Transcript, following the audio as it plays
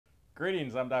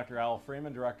Greetings, I'm Dr. Al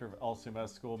Freeman, Director of LCMS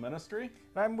School Ministry.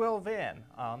 And I'm Will Van,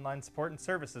 Online Support and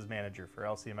Services Manager for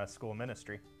LCMS School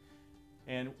Ministry.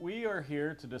 And we are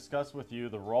here to discuss with you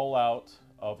the rollout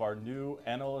of our new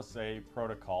NLSA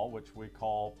protocol, which we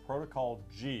call Protocol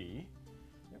G.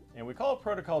 And we call it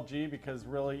Protocol G because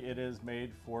really it is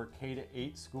made for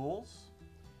K-8 schools.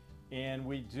 And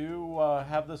we do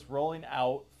have this rolling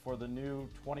out for the new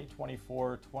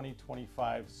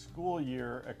 2024-2025 school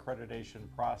year accreditation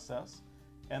process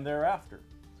and thereafter.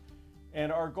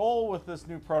 And our goal with this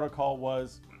new protocol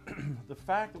was the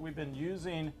fact that we've been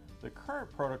using the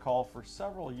current protocol for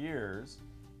several years,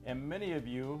 and many of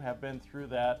you have been through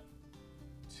that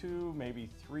 2,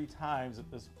 maybe 3 times at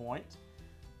this point.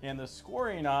 And the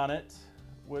scoring on it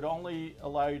would only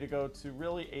allow you to go to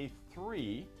really a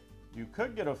 3. You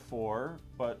could get a 4,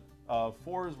 but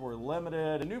 4s were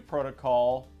limited. The new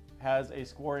protocol has a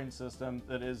scoring system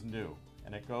that is new,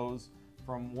 and it goes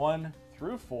from 1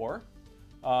 through 4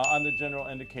 on the general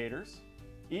indicators.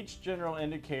 Each general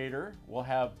indicator will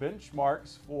have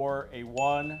benchmarks for a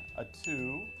 1, a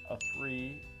 2, a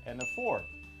 3, and a 4.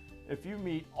 If you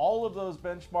meet all of those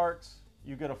benchmarks,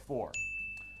 you get a 4.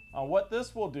 What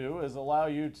this will do is allow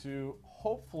you to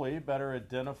hopefully better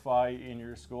identify in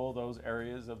your school those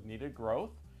areas of needed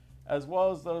growth, as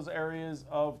well as those areas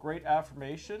of great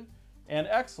affirmation and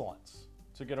excellence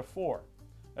to get a 4.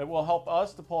 It will help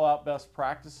us to pull out best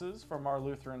practices from our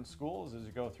Lutheran schools as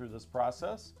you go through this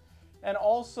process. And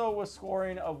also with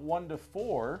scoring of 1 to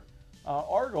 4,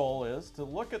 our goal is to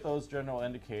look at those general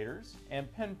indicators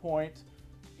and pinpoint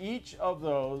each of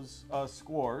those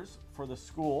scores for the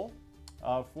school,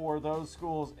 for those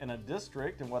schools in a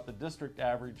district and what the district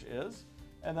average is,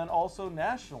 and then also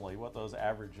nationally what those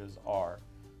averages are.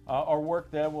 Our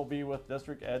work then will be with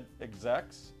district ed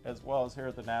execs as well as here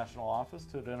at the national office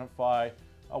to identify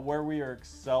where we are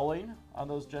excelling on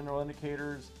those general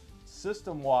indicators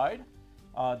system-wide,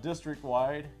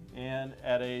 district-wide, and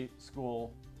at a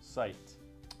school site.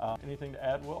 Anything to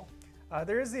add, Will?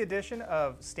 There is the addition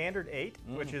of Standard 8,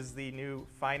 which is the new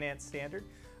finance standard.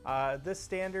 This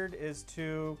standard is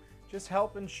to just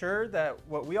help ensure that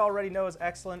what we already know is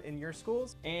excellent in your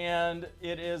schools. And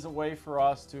it is a way for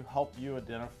us to help you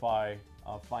identify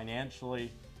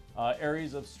financially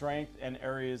areas of strength and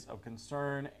areas of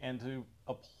concern and to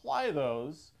apply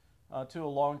those to a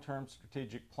long-term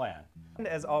strategic plan. And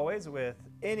as always, with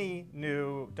any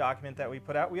new document that we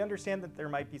put out, we understand that there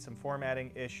might be some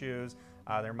formatting issues,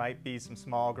 there might be some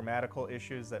small grammatical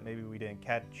issues that maybe we didn't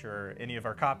catch or any of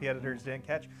our copy editors didn't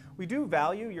catch. We do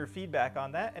value your feedback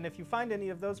on that, and if you find any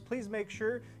of those, please make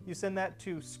sure you send that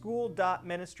to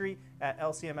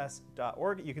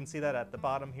school.ministry@lcms.org. You can see that at the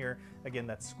bottom here. Again,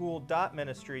 that's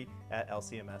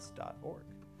school.ministry@lcms.org.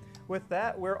 With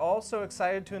that, we're also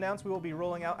excited to announce we will be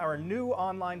rolling out our new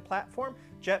online platform,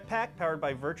 Jetpack, powered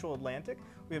by Virtual Atlantic.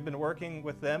 We have been working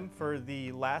with them for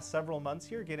the last several months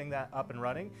here, getting that up and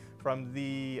running, from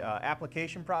the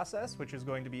application process, which is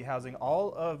going to be housing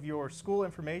all of your school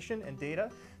information and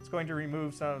data. It's going to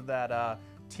remove some of that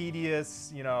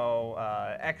tedious,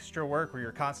 extra work where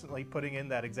you're constantly putting in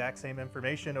that exact same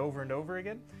information over and over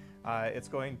again. It's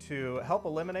going to help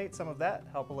eliminate some of that,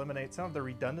 help eliminate some of the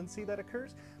redundancy that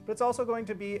occurs, but it's also going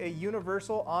to be a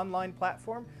universal online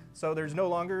platform, so there's no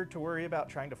longer to worry about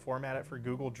trying to format it for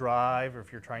Google Drive, or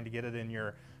if you're trying to get it in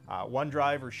your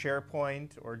OneDrive or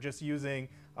SharePoint, or just using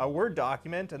a Word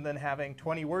document and then having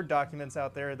 20 Word documents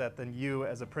out there that then you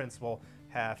as a principal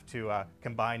have to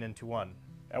combine into one.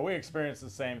 And we experience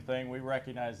the same thing. We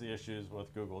recognize the issues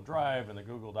with Google Drive and the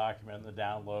Google document and the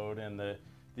download and the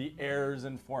errors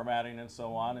in formatting and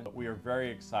so on. And we are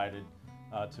very excited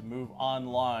to move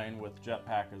online with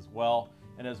Jetpack as well.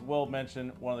 And as Will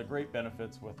mentioned, one of the great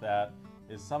benefits with that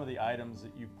is some of the items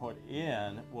that you put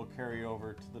in will carry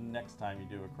over to the next time you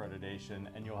do accreditation,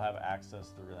 and you'll have access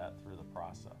through that through the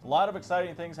process. A lot of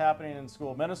exciting things happening in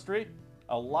school ministry,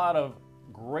 a lot of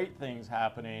great things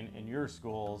happening in your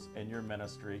schools and your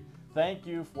ministry. Thank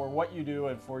you for what you do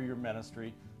and for your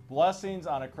ministry. Blessings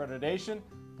on accreditation.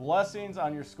 Blessings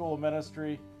on your school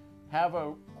ministry. Have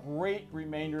a great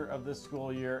remainder of this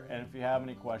school year, and if you have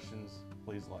any questions,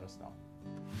 please let us know.